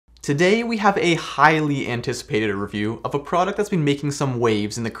Today we have a highly anticipated review of a product that's been making some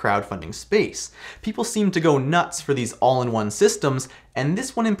waves in the crowdfunding space. People seem to go nuts for these all-in-one systems, and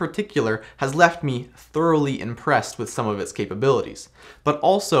this one in particular has left me thoroughly impressed with some of its capabilities, but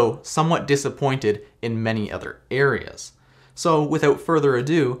also somewhat disappointed in many other areas. So without further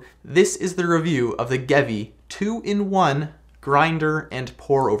ado, this is the review of the Gevi 2-in-1 grinder and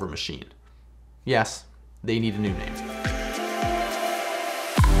pour-over machine. Yes, they need a new name.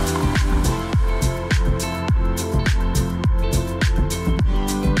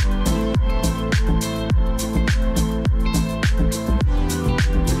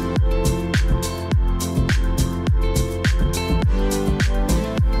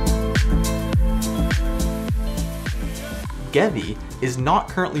 Gevi is not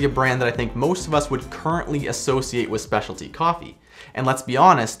currently a brand that I think most of us would currently associate with specialty coffee. And let's be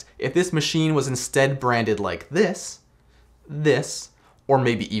honest, if this machine was instead branded like this, or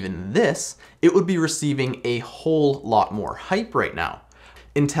maybe even this, it would be receiving a whole lot more hype right now.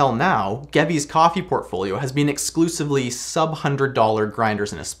 Until now, Gevi's coffee portfolio has been exclusively sub-$100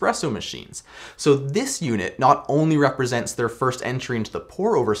 grinders and espresso machines. So this unit not only represents their first entry into the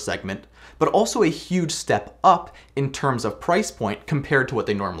pour-over segment, but also a huge step up in terms of price point compared to what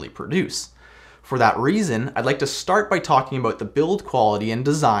they normally produce. For that reason, I'd like to start by talking about the build quality and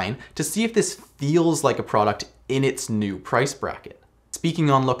design to see if this feels like a product in its new price bracket. Speaking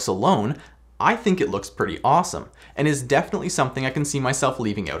on looks alone, I think it looks pretty awesome, and is definitely something I can see myself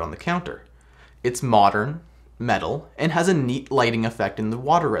leaving out on the counter. It's modern, metal, and has a neat lighting effect in the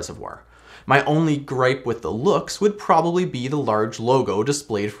water reservoir. My only gripe with the looks would probably be the large logo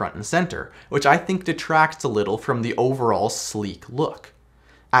displayed front and center, which I think detracts a little from the overall sleek look.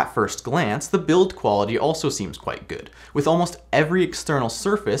 At first glance, the build quality also seems quite good, with almost every external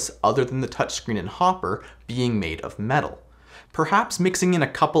surface other than the touchscreen and hopper being made of metal. Perhaps mixing in a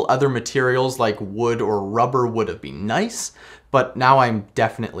couple other materials like wood or rubber would have been nice, but now I'm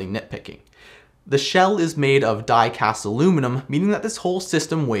definitely nitpicking. The shell is made of die-cast aluminum, meaning that this whole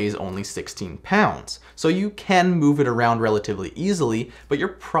system weighs only 16 pounds, so you can move it around relatively easily, but you're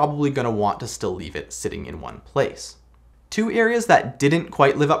probably going to want to still leave it sitting in one place. Two areas that didn't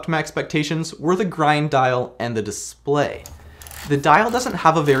quite live up to my expectations were the grind dial and the display. The dial doesn't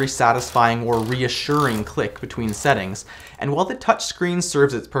have a very satisfying or reassuring click between settings, and while the touchscreen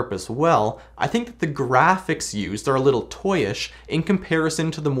serves its purpose well, I think that the graphics used are a little toyish in comparison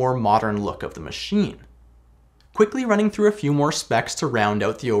to the more modern look of the machine. Quickly running through a few more specs to round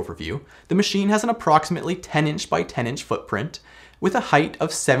out the overview, the machine has an approximately 10-inch by 10-inch footprint, with a height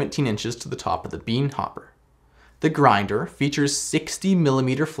of 17 inches to the top of the bean hopper. The grinder features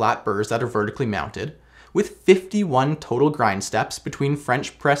 60mm flat burrs that are vertically mounted, with 51 total grind steps between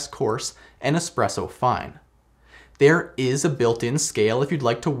French press coarse and espresso fine. There is a built-in scale if you'd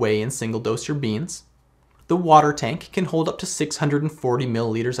like to weigh and single dose your beans. The water tank can hold up to 640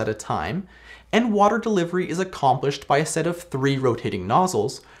 milliliters at a time, and water delivery is accomplished by a set of 3 rotating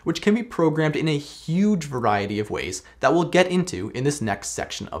nozzles, which can be programmed in a huge variety of ways that we'll get into in this next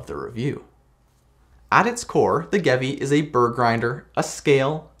section of the review. At its core, the Gevi is a burr grinder, a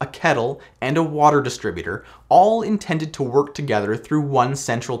scale, a kettle, and a water distributor, all intended to work together through one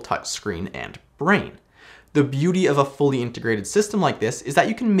central touchscreen and brain. The beauty of a fully integrated system like this is that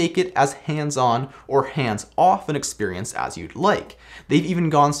you can make it as hands-on or hands-off an experience as you'd like. They've even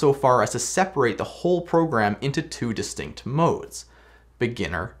gone so far as to separate the whole program into 2 distinct modes: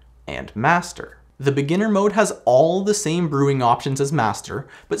 beginner and master. The beginner mode has all the same brewing options as master,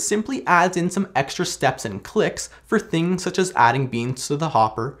 but simply adds in some extra steps and clicks for things such as adding beans to the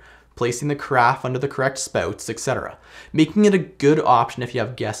hopper, placing the carafe under the correct spouts, etc., making it a good option if you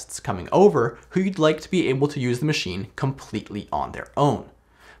have guests coming over who you'd like to be able to use the machine completely on their own.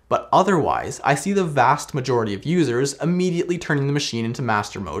 But otherwise, I see the vast majority of users immediately turning the machine into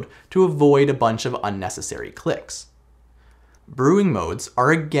master mode to avoid a bunch of unnecessary clicks. Brewing modes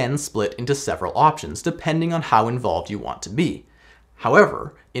are again split into several options depending on how involved you want to be.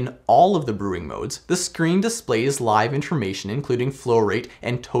 However, in all of the brewing modes, the screen displays live information including flow rate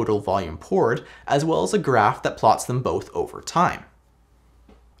and total volume poured, as well as a graph that plots them both over time.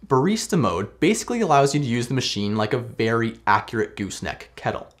 Barista mode basically allows you to use the machine like a very accurate gooseneck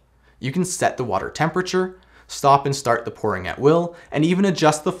kettle. You can set the water temperature, stop and start the pouring at will, and even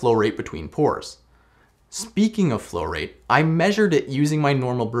adjust the flow rate between pours. Speaking of flow rate, I measured it using my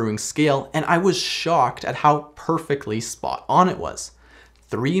normal brewing scale, and I was shocked at how perfectly spot on it was.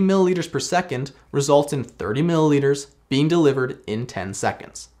 3 milliliters per second results in 30 milliliters being delivered in 10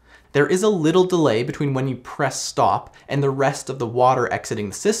 seconds. There is a little delay between when you press stop and the rest of the water exiting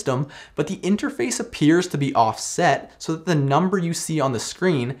the system, but the interface appears to be offset so that the number you see on the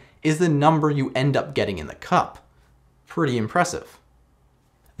screen is the number you end up getting in the cup. Pretty impressive.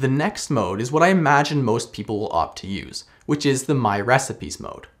 The next mode is what I imagine most people will opt to use, which is the My Recipes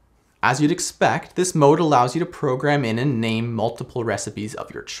mode. As you'd expect, this mode allows you to program in and name multiple recipes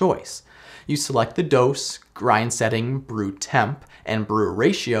of your choice. You select the dose, grind setting, brew temp, and brew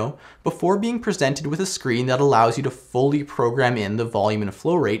ratio before being presented with a screen that allows you to fully program in the volume and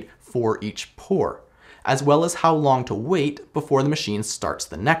flow rate for each pour, as well as how long to wait before the machine starts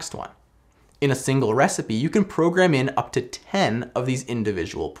the next one. In a single recipe, you can program in up to 10 of these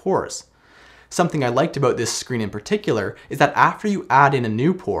individual pours. Something I liked about this screen in particular is that after you add in a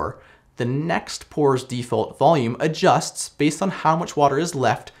new pour, the next pour's default volume adjusts based on how much water is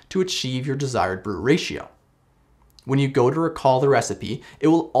left to achieve your desired brew ratio. When you go to recall the recipe, it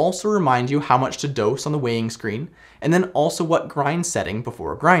will also remind you how much to dose on the weighing screen, and then also what grind setting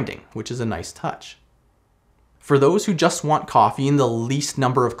before grinding, which is a nice touch. For those who just want coffee in the least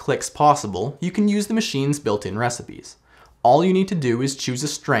number of clicks possible, you can use the machine's built-in recipes. All you need to do is choose a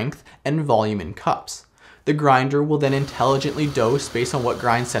strength and volume in cups. The grinder will then intelligently dose based on what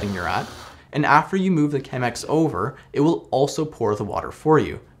grind setting you're at, and after you move the Chemex over, it will also pour the water for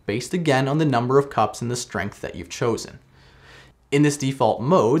you, based again on the number of cups and the strength that you've chosen. In this default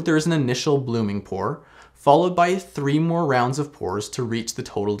mode, there is an initial blooming pour, followed by 3 more rounds of pours to reach the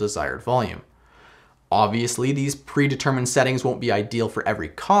total desired volume. Obviously, these predetermined settings won't be ideal for every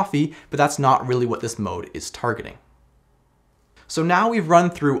coffee, but that's not really what this mode is targeting. So now we've run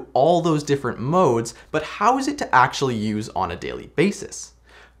through all those different modes, but how is it to actually use on a daily basis?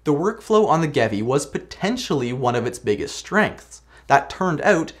 The workflow on the Gevi was potentially one of its biggest strengths. That turned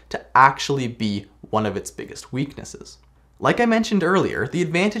out to actually be one of its biggest weaknesses. Like I mentioned earlier, the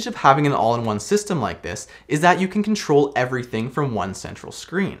advantage of having an all-in-one system like this is that you can control everything from one central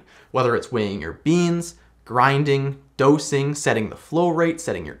screen, whether it's weighing your beans, grinding, dosing, setting the flow rate,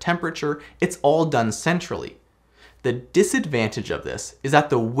 setting your temperature, it's all done centrally. The disadvantage of this is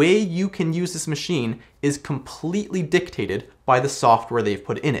that the way you can use this machine is completely dictated by the software they've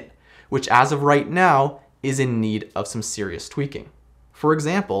put in it, which as of right now is in need of some serious tweaking. For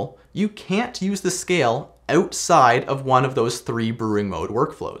example, you can't use the scale outside of one of those 3 brewing mode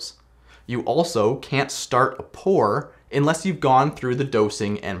workflows. You also can't start a pour unless you've gone through the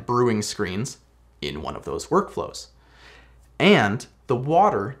dosing and brewing screens in one of those workflows. And the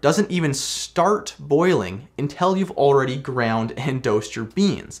water doesn't even start boiling until you've already ground and dosed your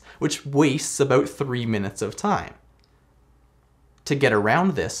beans, which wastes about 3 minutes of time. To get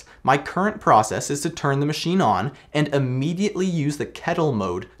around this, my current process is to turn the machine on and immediately use the kettle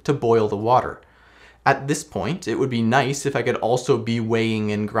mode to boil the water. At this point, it would be nice if I could also be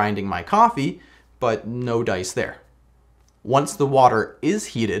weighing and grinding my coffee, but no dice there. Once the water is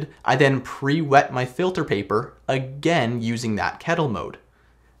heated, I then pre-wet my filter paper, again using that kettle mode.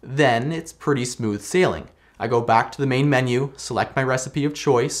 Then it's pretty smooth sailing. I go back to the main menu, select my recipe of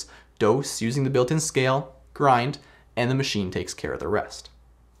choice, dose using the built-in scale, grind, and the machine takes care of the rest.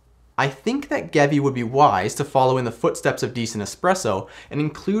 I think that Gevi would be wise to follow in the footsteps of Decent Espresso and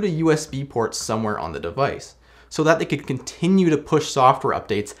include a USB port somewhere on the device, so that they could continue to push software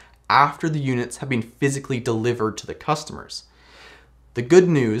updates after the units have been physically delivered to the customers. The good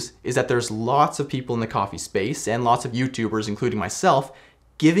news is that there's lots of people in the coffee space and lots of YouTubers, including myself,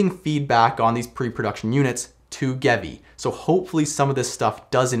 giving feedback on these pre-production units to Gevi, so hopefully some of this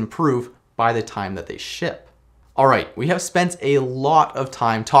stuff does improve by the time that they ship. Alright, we have spent a lot of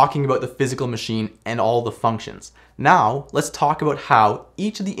time talking about the physical machine and all the functions. Now, let's talk about how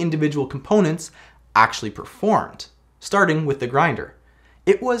each of the individual components actually performed, starting with the grinder.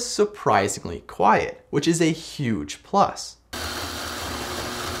 It was surprisingly quiet, which is a huge plus.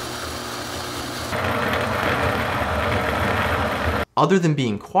 Other than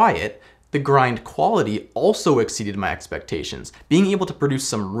being quiet, the grind quality also exceeded my expectations, being able to produce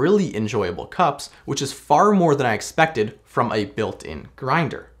some really enjoyable cups, which is far more than I expected from a built-in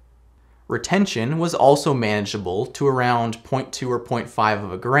grinder. Retention was also manageable to around 0.2 or 0.5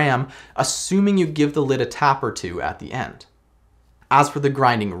 of a gram, assuming you give the lid a tap or two at the end. As for the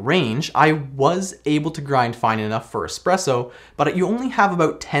grinding range, I was able to grind fine enough for espresso, but you only have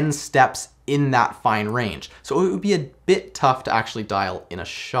about 10 steps in that fine range, so it would be a bit tough to actually dial in a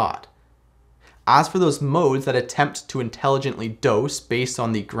shot. As for those modes that attempt to intelligently dose based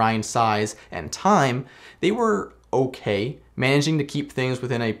on the grind size and time, they were okay, managing to keep things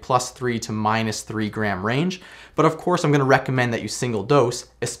within a +3 to -3 gram range, but of course I'm going to recommend that you single dose,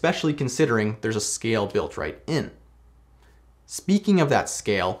 especially considering there's a scale built right in. Speaking of that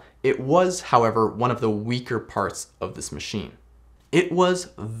scale, It was, however, one of the weaker parts of this machine. It was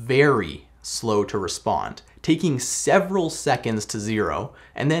very slow to respond, taking several seconds to zero,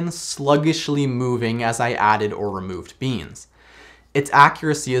 and then sluggishly moving as I added or removed beans. Its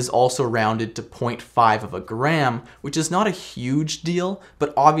accuracy is also rounded to 0.5 of a gram, which is not a huge deal,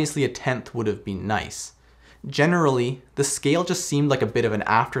 but obviously a tenth would have been nice. Generally, the scale just seemed like a bit of an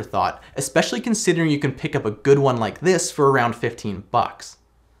afterthought, especially considering you can pick up a good one like this for around 15 bucks.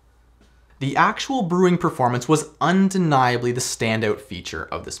 The actual brewing performance was undeniably the standout feature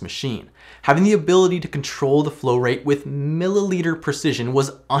of this machine. Having the ability to control the flow rate with milliliter precision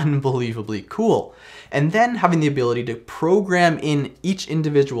was unbelievably cool. And then having the ability to program in each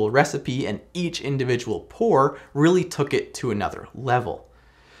individual recipe and each individual pour really took it to another level.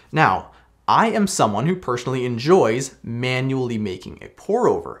 Now, I am someone who personally enjoys manually making a pour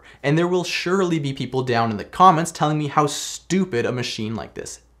over, and there will surely be people down in the comments telling me how stupid a machine like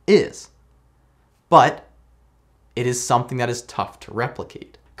this is. But it is something that is tough to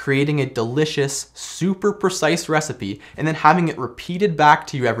replicate. Creating a delicious, super precise recipe and then having it repeated back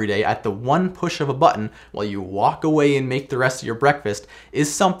to you every day at the one push of a button while you walk away and make the rest of your breakfast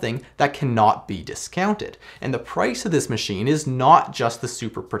is something that cannot be discounted. And the price of this machine is not just the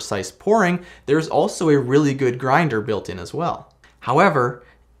super precise pouring, there's also a really good grinder built in as well. However,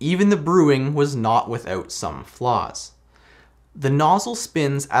 even the brewing was not without some flaws. The nozzle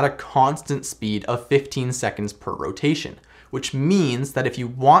spins at a constant speed of 15 seconds per rotation, which means that if you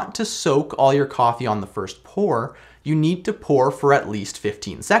want to soak all your coffee on the first pour, you need to pour for at least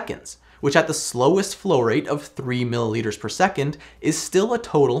 15 seconds, which at the slowest flow rate of 3 milliliters per second is still a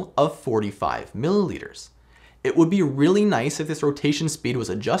total of 45 milliliters. It would be really nice if this rotation speed was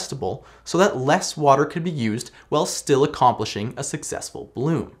adjustable so that less water could be used while still accomplishing a successful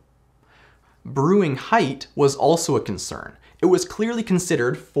bloom. Brewing height was also a concern. It was clearly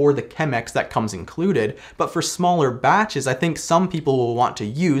considered for the Chemex that comes included, but for smaller batches, I think some people will want to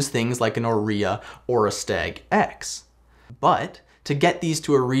use things like an Orea or a Stag X. But to get these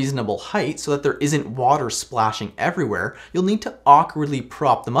to a reasonable height so that there isn't water splashing everywhere, you'll need to awkwardly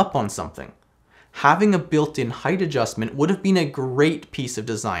prop them up on something. Having a built-in height adjustment would have been a great piece of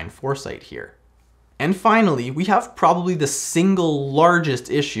design foresight here. And finally, we have probably the single largest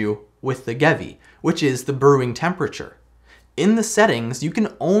issue with the Gevi, which is the brewing temperature. In the settings, you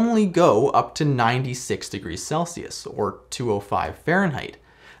can only go up to 96 degrees Celsius or 205 Fahrenheit.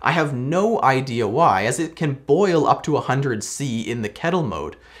 I have no idea why, as it can boil up to 100 C in the kettle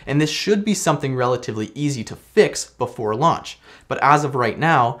mode, and this should be something relatively easy to fix before launch. But as of right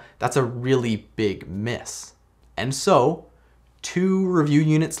now, that's a really big miss. And so, 2 review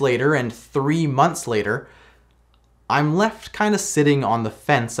units later and 3 months later, I'm left kind of sitting on the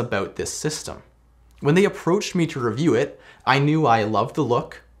fence about this system. When they approached me to review it, I knew I loved the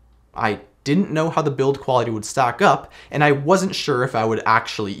look, I didn't know how the build quality would stack up, and I wasn't sure if I would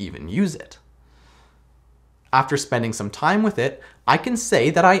actually even use it. After spending some time with it, I can say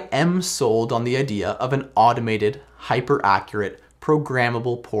that I am sold on the idea of an automated, hyper-accurate,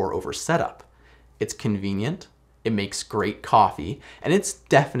 programmable pour-over setup. It's convenient, it makes great coffee, and it's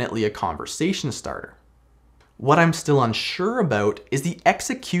definitely a conversation starter. What I'm still unsure about is the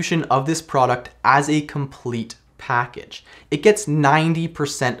execution of this product as a complete package. It gets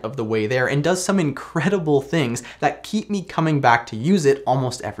 90% of the way there and does some incredible things that keep me coming back to use it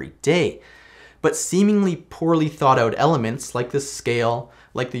almost every day. But seemingly poorly thought out elements like the scale,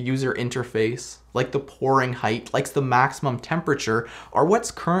 like the user interface, like the pouring height, like the maximum temperature are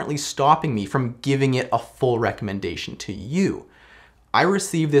what's currently stopping me from giving it a full recommendation to you. I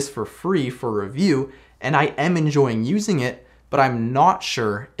received this for free for review and I am enjoying using it, but I'm not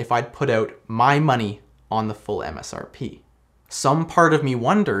sure if I'd put out my money on the full MSRP. Some part of me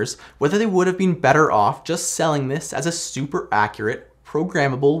wonders whether they would have been better off just selling this as a super accurate,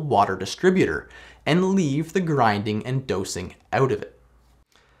 programmable water distributor and leave the grinding and dosing out of it.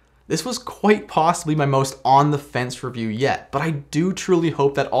 This was quite possibly my most on the fence review yet, but I do truly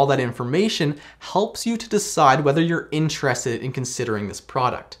hope that all that information helps you to decide whether you're interested in considering this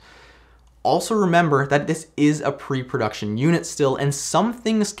product. Also remember that this is a pre-production unit still, and some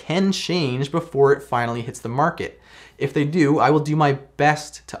things can change before it finally hits the market. If they do, I will do my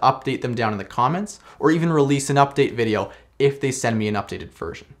best to update them down in the comments, or even release an update video if they send me an updated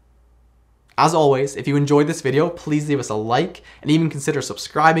version. As always, if you enjoyed this video, please leave us a like, and even consider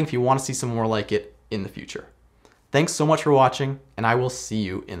subscribing if you want to see some more like it in the future. Thanks so much for watching, and I will see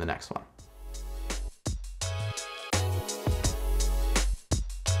you in the next one.